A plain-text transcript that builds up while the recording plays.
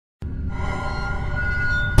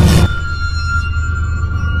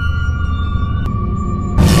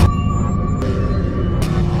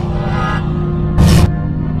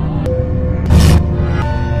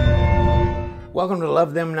Welcome to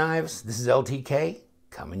Love Them Knives. This is LTK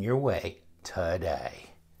coming your way today.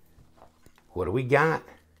 What do we got?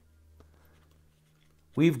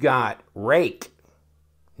 We've got Rake.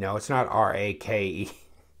 No, it's not R-A-K-E.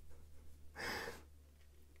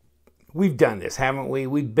 We've done this, haven't we?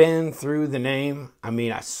 We've been through the name. I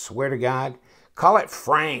mean, I swear to God. Call it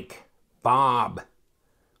Frank, Bob,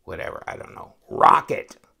 whatever, I don't know.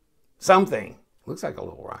 Rocket, something. Looks like a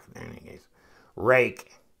little rocket in any case.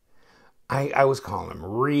 Rake. I was calling him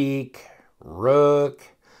Reek, Rook.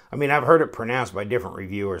 I mean, I've heard it pronounced by different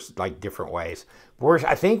reviewers, like different ways. But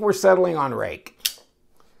I think we're settling on Rake.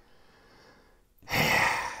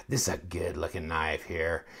 This is a good looking knife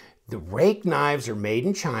here. The Rake knives are made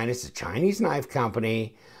in China. It's a Chinese knife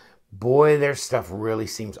company. Boy, their stuff really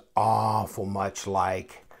seems awful much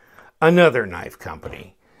like another knife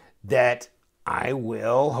company that I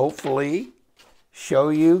will hopefully show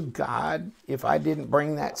you. God, if I didn't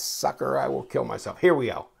bring that sucker, I will kill myself. Here we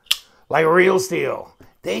go. Like real steel.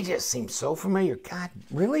 They just seem so familiar. God,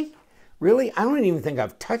 really? Really? I don't even think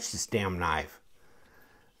I've touched this damn knife.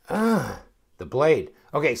 The blade.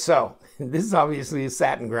 Okay, so this is obviously a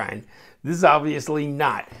satin grind. This is obviously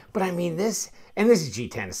not. But I mean this, and this is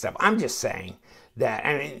G10 stuff. I'm just saying that,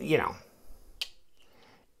 I mean, you know,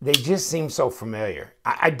 they just seem so familiar.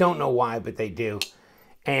 I don't know why, but they do.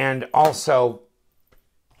 And also,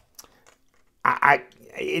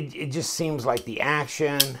 it just seems like the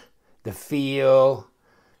action, the feel,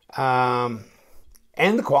 and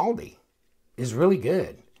the quality is really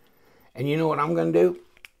good. And you know what I'm going to do?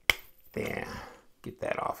 Yeah, get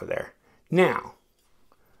that off of there. Now,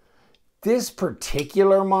 this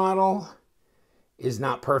particular model is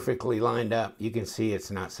not perfectly lined up. You can see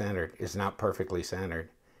it's not centered. It's not perfectly centered.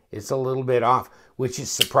 It's a little bit off, which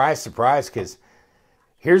is surprise, surprise, because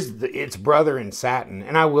here's its brother in satin,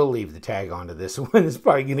 and I will leave the tag onto this one. It's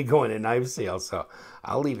probably going to go in a knife sale, so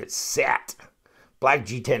I'll leave it set. Black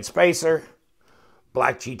G10 spacer,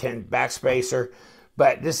 black G10 back spacer,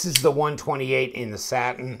 but this is the 128 in the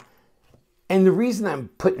satin. And the reason I'm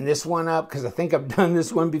putting this one up, because I think I've done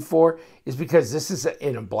this one before, is because this is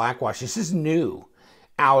in a blackwash. This is new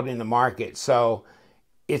out in the market, so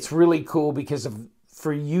it's really cool because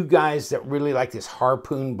for you guys that really like this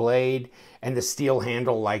harpoon blade and the steel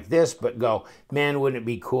handle like this, but go, man, wouldn't it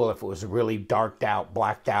be cool if it was really darked out,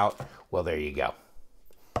 blacked out? Well, there you go.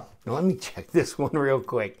 Now let me check this one real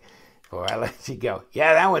quick before I let you go.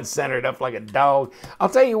 Yeah, that one's centered up like a dog. I'll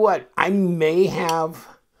tell you what, I may have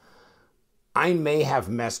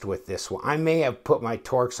messed with this one. I may have put my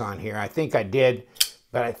Torx on here. I think I did,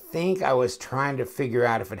 but I think I was trying to figure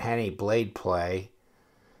out if it had any blade play.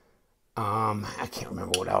 I can't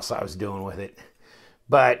remember what else I was doing with it.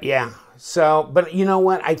 But yeah, so, but you know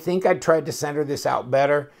what? I think I tried to center this out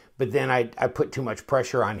better, but then I put too much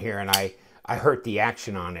pressure on here and I hurt the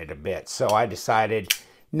action on it a bit. So I decided,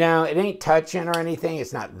 no, it ain't touching or anything.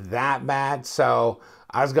 It's not that bad. So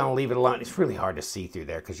I was going to leave it alone. It's really hard to see through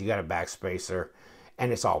there because you got a back spacer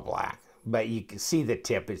and it's all black. But you can see the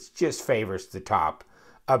tip. It just favors the top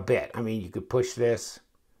a bit. I mean, you could push this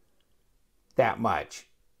that much.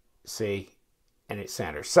 See? And it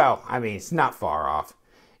centers. So, I mean, it's not far off.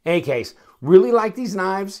 In any case, really like these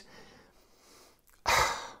knives.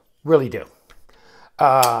 Really do.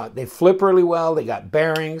 They flip really well. They got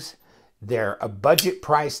bearings. They're a budget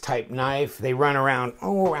price type knife. They run around,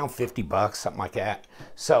 around 50 bucks, something like that.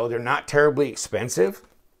 So they're not terribly expensive.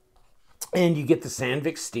 And you get the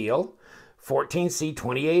Sandvik steel,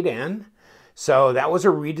 14C28N. So that was a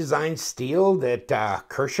redesigned steel that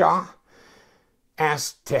Kershaw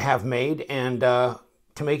asked to have made and to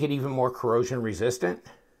make it even more corrosion resistant.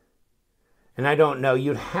 And I don't know,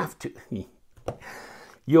 you'll have to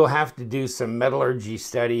do some metallurgy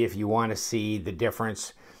study if you want to see the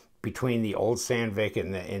difference between the old Sandvik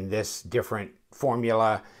and this different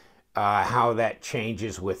formula, how that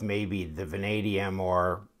changes with maybe the vanadium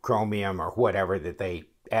or chromium or whatever that they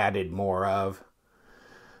added more of.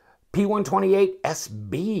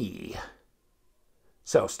 P128-SB.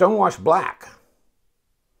 So stonewash black.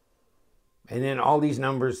 And then all these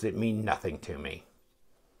numbers that mean nothing to me.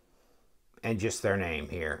 And just their name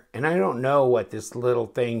here. And I don't know what this little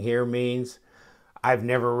thing here means. I've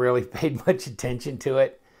never really paid much attention to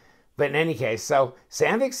it. But in any case, so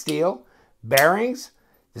Sandvik steel, bearings,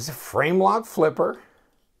 this is a framelock flipper.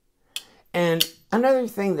 And another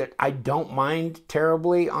thing that I don't mind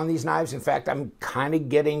terribly on these knives, in fact, I'm kind of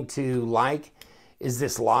getting to like, is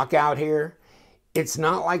this lockout here. It's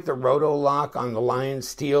not like the roto lock on the Lion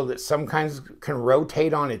steel that sometimes can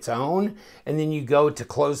rotate on its own, and then you go to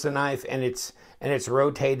close the knife and it's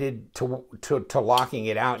rotated to locking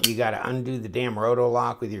it out, and you got to undo the damn roto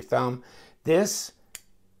lock with your thumb. This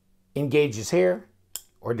engages here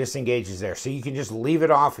or disengages there. So you can just leave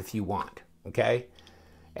it off if you want, okay?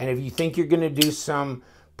 And if you think you're gonna do some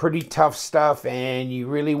pretty tough stuff and you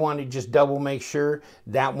really want to just double make sure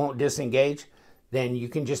that won't disengage, then you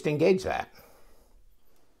can just engage that.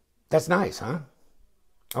 That's nice, huh?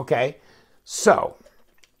 Okay, so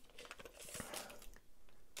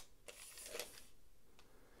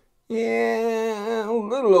yeah, a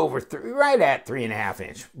little over right at 3.5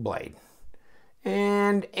 inch blade.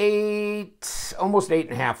 And almost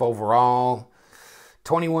 8.5 overall,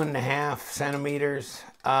 21.5 centimeters,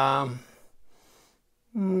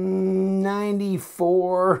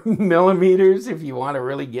 94 millimeters if you want to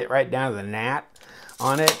really get right down to the gnat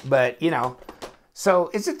on it. But, you know, so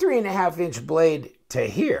it's a 3.5 inch blade to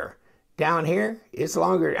here. Down here, it's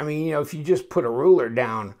longer. I mean, you know, if you just put a ruler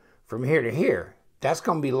down from here to here, that's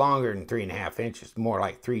going to be longer than 3.5 inches, more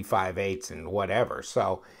like 3/5 and whatever.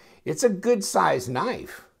 So it's a good size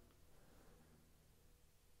knife.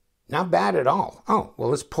 Not bad at all. Oh, well,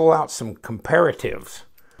 let's pull out some comparatives.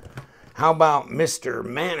 How about Mr.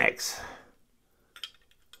 Mannix?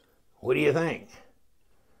 What do you think?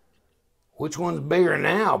 Which one's bigger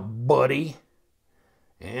now, buddy?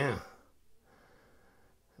 Yeah.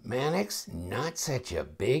 Mannix, not such a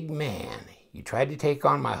big man. You tried to take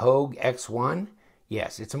on my Hogue X1?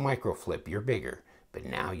 Yes, it's a micro flip. You're bigger. But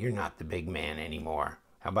now you're not the big man anymore.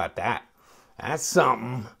 How about that? That's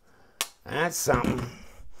something. That's something.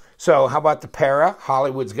 So, how about the Para?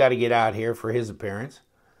 Hollywood's got to get out here for his appearance.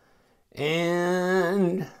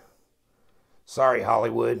 And sorry,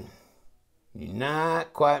 Hollywood. You're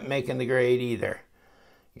not quite making the grade either.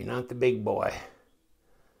 You're not the big boy.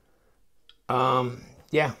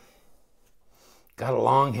 Yeah. Got a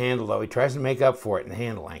long handle, though. He tries to make up for it in the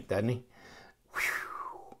handle length, doesn't he?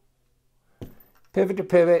 Whew. Pivot to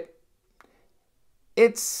pivot.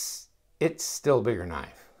 It's still a bigger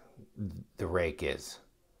knife. The rake is.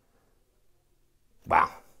 Wow.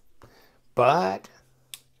 But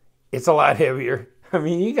it's a lot heavier. I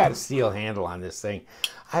mean, you got a steel handle on this thing.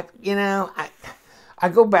 I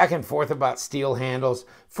go back and forth about steel handles.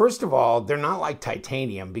 First of all, they're not like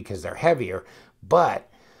titanium because they're heavier, but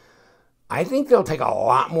I think they'll take a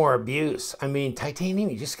lot more abuse. I mean, titanium,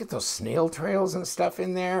 you just get those snail trails and stuff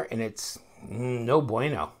in there, and it's no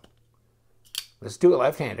bueno. Let's do it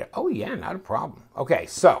left-handed. Oh, yeah, not a problem. Okay,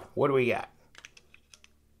 so what do we got?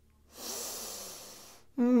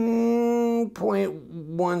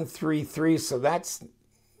 0.133, so that's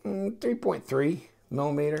 3.3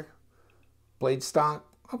 millimeter blade stock.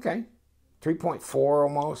 Okay, 3.4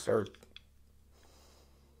 almost,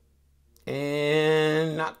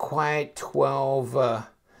 and not quite 12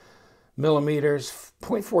 millimeters,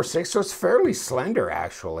 0.46, so it's fairly slender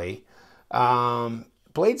actually.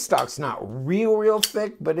 Blade stock's not real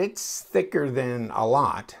thick, but it's thicker than a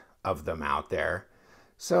lot of them out there.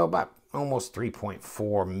 So about almost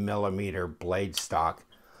 3.4 millimeter blade stock.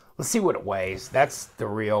 Let's see what it weighs. That's the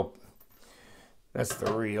real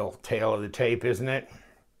tail of the tape, isn't it?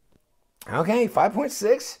 Okay,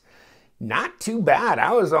 5.6. Not too bad.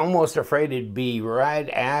 I was almost afraid it'd be right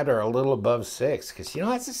at or a little above 6 because, you know,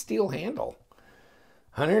 that's a steel handle.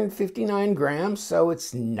 159 grams, so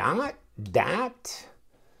it's not that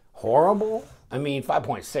horrible. I mean,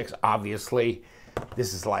 5.6, obviously.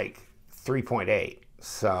 This is like 3.8.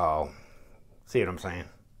 So, see what I'm saying?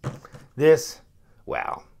 This,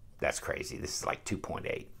 well, that's crazy. This is like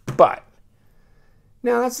 2.8. But,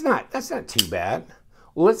 no, that's not too bad.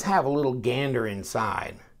 Well, let's have a little gander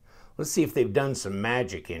inside. Let's see if they've done some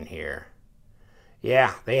magic in here.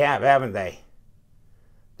 Yeah, they have, haven't they?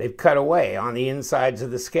 They've cut away on the insides of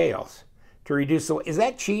the scales to reduce the weight. Is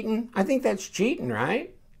that cheating? I think that's cheating,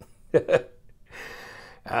 right?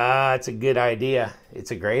 It's a good idea.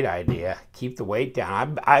 It's a great idea. Keep the weight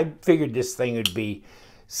down. I figured this thing would be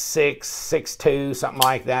 6.2, something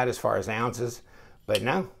like that as far as ounces. But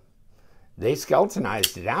no, they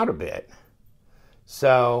skeletonized it out a bit.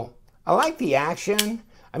 So I like the action.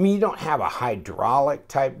 I mean, you don't have a hydraulic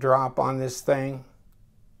type drop on this thing,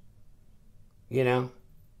 you know.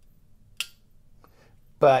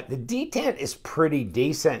 But the detent is pretty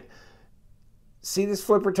decent. See this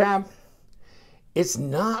flipper tab? It's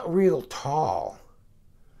not real tall,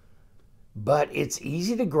 but it's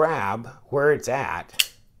easy to grab where it's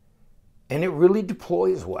at, and it really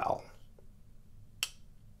deploys well.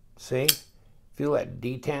 See? Feel that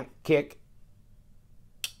detent kick?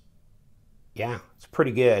 Yeah, it's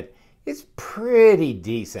pretty good. It's pretty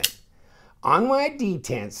decent. On my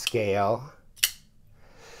detent scale,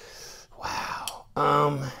 wow,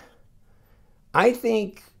 I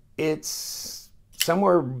think it's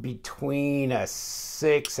somewhere between a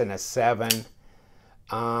 6 and a 7.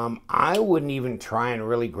 I wouldn't even try and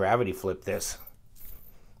really gravity flip this.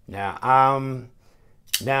 Now,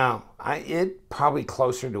 it probably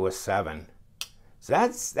closer to a 7. So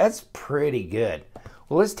that's pretty good.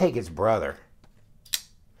 Well, let's take its brother.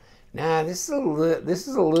 Nah, this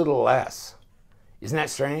is a little less. Isn't that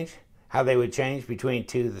strange? How they would change between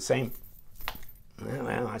two the same.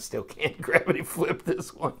 Well, I still can't gravity flip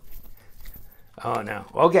this one. Oh no.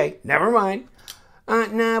 Okay, never mind.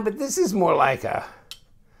 No, but this is more like a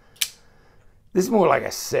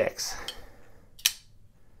 6.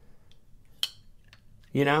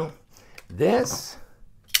 You know, this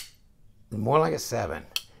is more like a 7.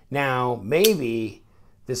 Now, maybe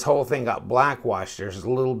this whole thing got blackwashed. There's a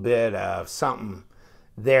little bit of something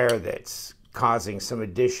there that's causing some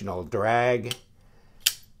additional drag.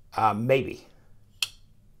 Maybe.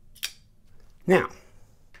 Now,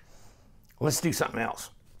 let's do something else.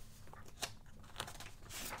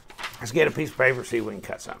 Let's get a piece of paper, see if we can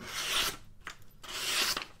cut something.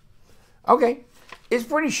 Okay, it's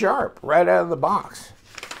pretty sharp right out of the box.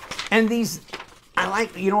 And these,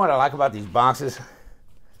 you know what I like about these boxes?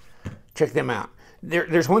 Check them out.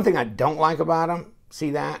 There's one thing I don't like about them.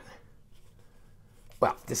 See that?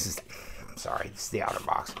 Well, I'm sorry, this is the outer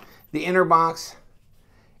box. The inner box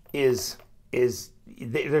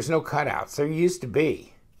there's no cutouts. There used to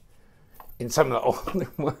be in some of the older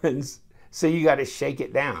ones. So you got to shake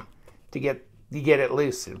it down to get it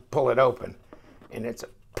loose and pull it open. And it's a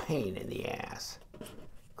pain in the ass.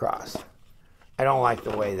 Cross. I don't like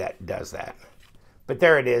the way that does that. But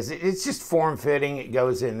there it is. It's just form-fitting. It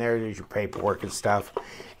goes in there. There's your paperwork and stuff.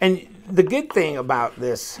 And the good thing about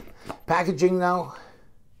this packaging, though,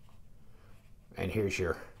 and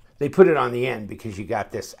they put it on the end because you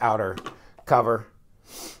got this outer cover.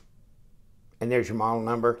 And there's your model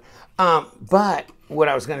number. But what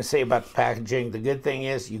I was going to say about the packaging, the good thing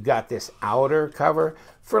is you got this outer cover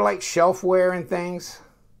for like shelfware and things.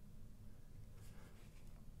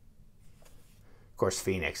 Of course,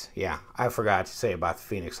 Phoenix. Yeah, I forgot to say about the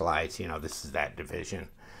Phoenix lights. You know, this is that division.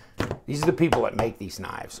 These are the people that make these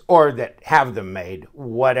knives or that have them made,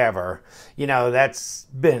 whatever. You know, that's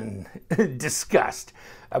been discussed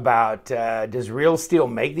about does Real Steel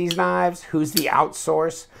make these knives? Who's the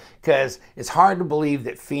outsource? Because it's hard to believe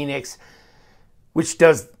that Phoenix, which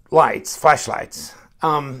does lights, flashlights,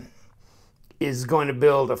 is going to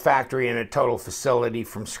build a factory and a total facility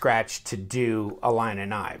from scratch to do a line of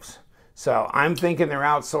knives. So I'm thinking they're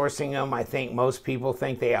outsourcing them. I think most people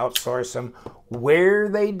think they outsource them. Where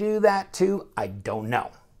they do that to, I don't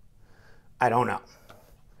know. I don't know.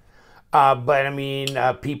 But I mean,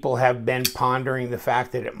 people have been pondering the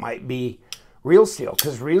fact that it might be Real Steel,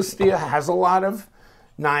 because Real Steel has a lot of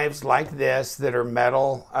knives like this that are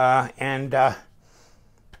metal and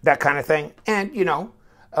that kind of thing. And, you know,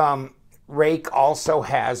 Ruike also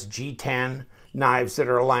has G10 knives that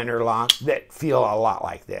are liner lock that feel a lot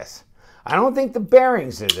like this. I don't think the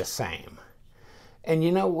bearings are the same. And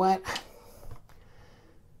you know what?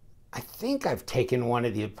 I think I've taken one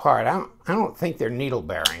of these apart. I don't think they're needle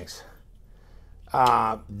bearings.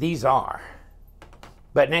 These are.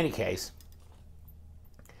 But in any case,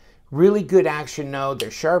 really good action node.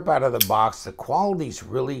 They're sharp out of the box. The quality's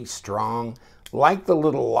really strong. Like the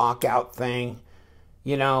little lockout thing.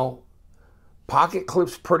 You know, pocket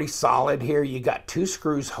clip's pretty solid here. You got 2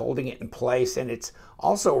 screws holding it in place, and it's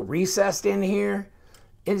also recessed in here.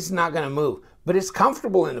 It's not going to move, but it's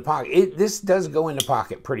comfortable in the pocket. This does go in the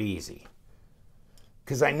pocket pretty easy.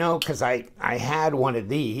 Because I know, because I had one of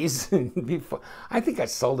these before. I think I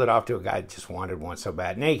sold it off to a guy that just wanted one so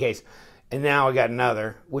bad. In any case, and now I got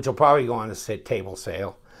another, which will probably go on the table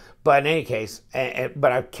sale. But in any case,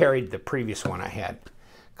 but I've carried the previous one I had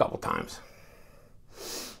a couple times.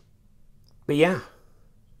 But yeah,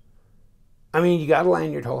 I mean, you got a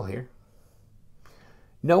lanyard hole here.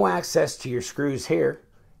 No access to your screws here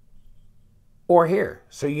or here.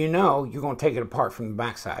 So you know you're going to take it apart from the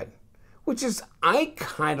backside, which is, I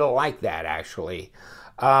kind of like that actually.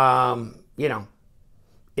 You know,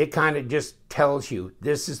 it kind of just tells you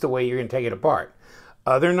this is the way you're going to take it apart.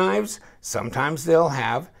 Other knives, sometimes they'll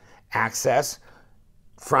have access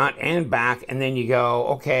front and back, and then you go,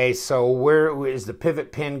 okay, so where is the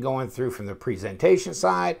pivot pin going through, from the presentation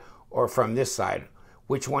side or from this side?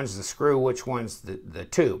 Which one's the screw, which one's the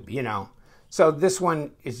tube, you know? So this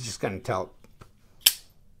one is just going to tell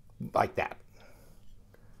like that.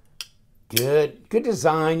 Good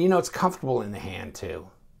design. You know, it's comfortable in the hand too.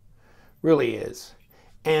 Really is.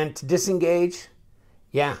 And to disengage,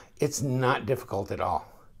 yeah, it's not difficult at all.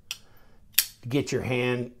 get your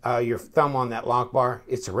hand, your thumb on that lock bar.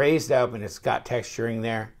 It's raised up and it's got texturing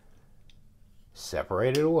there.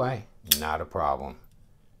 Separate it away. Not a problem.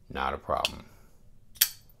 Not a problem.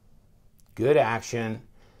 Good action.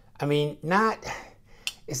 I mean,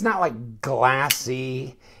 it's not like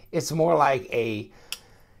glassy. It's more like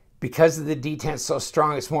because of the detent's so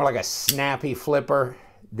strong, it's more like a snappy flipper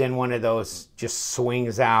than one of those just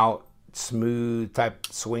swings out, smooth type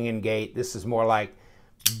swinging gate. This is more like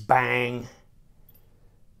bang,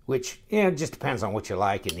 which, just depends on what you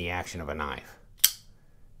like in the action of a knife.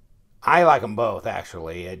 I like them both,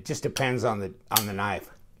 actually. It just depends on the knife.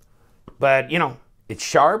 But, it's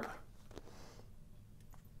sharp.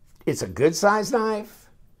 It's a good size knife.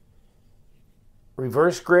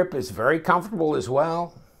 Reverse grip is very comfortable as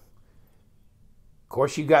well. Of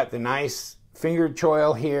course, you got the nice fingered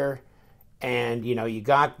choil here, and you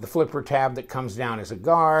got the flipper tab that comes down as a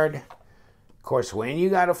guard. Of course, when you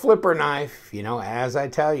got a flipper knife, as I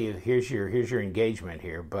tell you, here's your engagement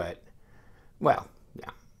here. But, well,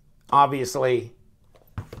 yeah, obviously,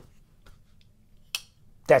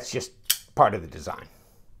 that's just part of the design.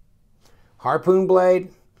 Harpoon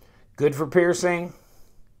blade, good for piercing.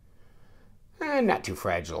 Not too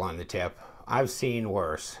fragile on the tip. I've seen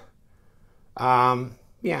worse.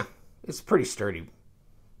 Yeah, it's pretty sturdy.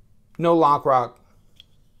 No lock rock,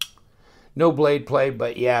 no blade play,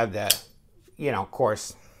 but yeah, of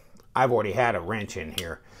course, I've already had a wrench in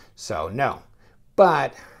here, so no.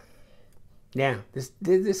 But yeah,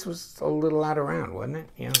 this was a little out of round, wasn't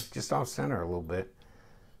it? Just off center a little bit.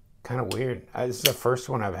 Kind of weird. This is the first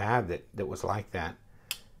one I've had that was like that.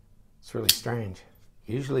 It's really strange.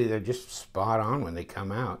 Usually they're just spot on when they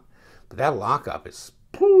come out. But that lockup is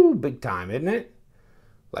big time, isn't it?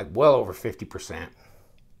 Like well over 50%.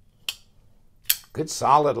 Good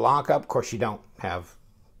solid lockup. Of course, you don't have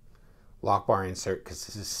lock bar insert because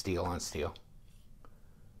this is steel on steel.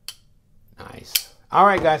 Nice. All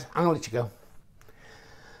right, guys, I'm going to let you go.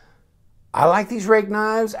 I like these rake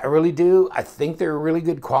knives. I really do. I think they're really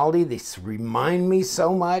good quality. They remind me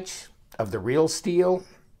so much of the real steel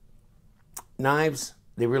knives.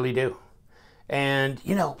 They really do. And,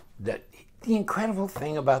 the incredible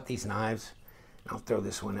thing about these knives, I'll throw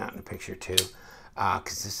this one out in the picture too,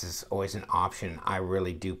 because this is always an option. I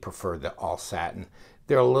really do prefer the all satin.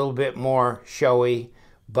 They're a little bit more showy,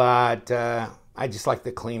 but I just like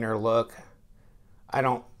the cleaner look.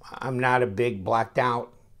 I'm not a big blacked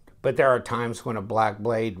out, but there are times when a black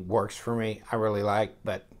blade works for me. I really like,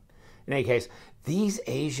 but in any case, these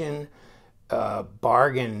Asian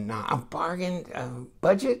budget,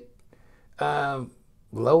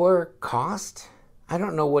 lower cost, I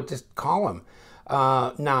don't know what to call them,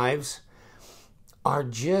 knives are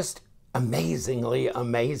just amazingly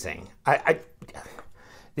amazing.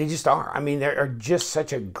 They just are. I mean, they're just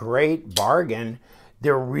such a great bargain.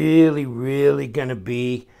 They're really, really going to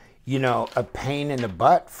be, a pain in the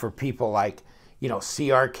butt for people like,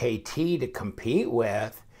 CRKT to compete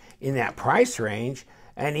with in that price range.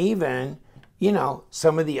 And even,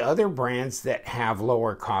 some of the other brands that have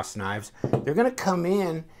lower cost knives, they're going to come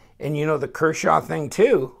in and, the Kershaw thing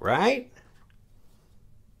too, right?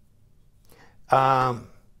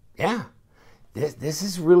 Yeah, this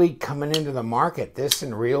is really coming into the market. This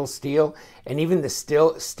and real steel, and even the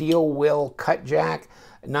steel will cut jack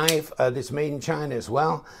knife that's made in China as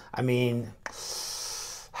well. I mean,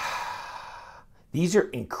 these are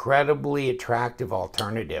incredibly attractive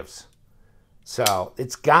alternatives. So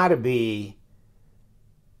it's got to be,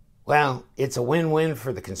 well, it's a win-win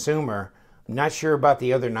for the consumer. I'm not sure about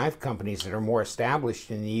the other knife companies that are more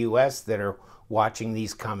established in the U.S. that are watching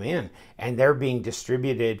these come in, and they're being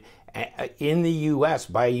distributed in the U.S.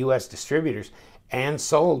 by U.S. distributors and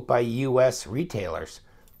sold by U.S. retailers.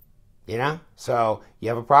 So you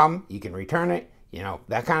have a problem, you can return it,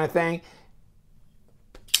 that kind of thing.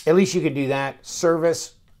 At least you could do that.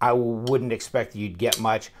 Service, I wouldn't expect you'd get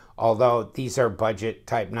much, although these are budget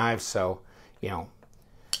type knives, so,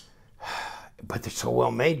 but they're so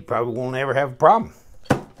well made, you probably won't ever have a problem.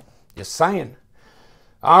 Just saying.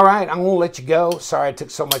 All right, I'm going to let you go. Sorry I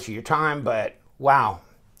took so much of your time, but wow.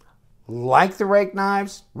 Like the rake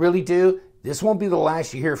knives, really do. This won't be the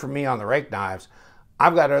last you hear from me on the rake knives.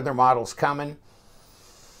 I've got other models coming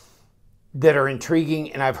that are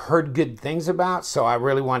intriguing and I've heard good things about, so I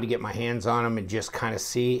really wanted to get my hands on them and just kind of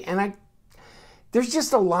see. And there's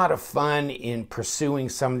just a lot of fun in pursuing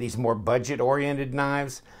some of these more budget-oriented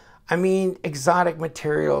knives. I mean, exotic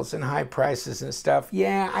materials and high prices and stuff,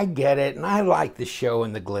 yeah, I get it, and I like the show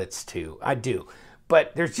and the glitz too, I do.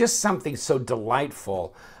 But there's just something so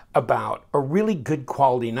delightful about a really good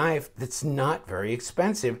quality knife that's not very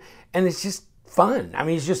expensive, and it's just fun. I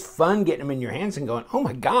mean, it's just fun getting them in your hands and going, oh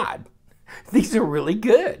my God, these are really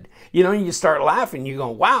good. You know, you start laughing, you go,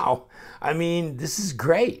 wow, I mean, this is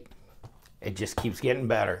great. It just keeps getting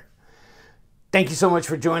better. Thank you so much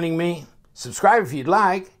for joining me. Subscribe if you'd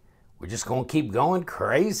like. We're just going to keep going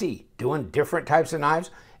crazy, doing different types of knives.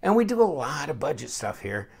 And we do a lot of budget stuff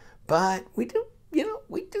here, but we do, you know,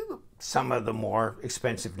 we do some of the more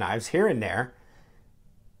expensive knives here and there.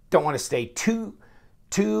 Don't want to stay too,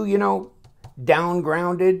 you know, down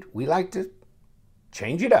grounded. We like to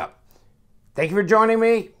change it up. Thank you for joining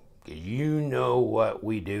me. You know what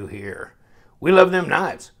we do here. We love them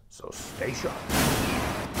knives, so stay sharp.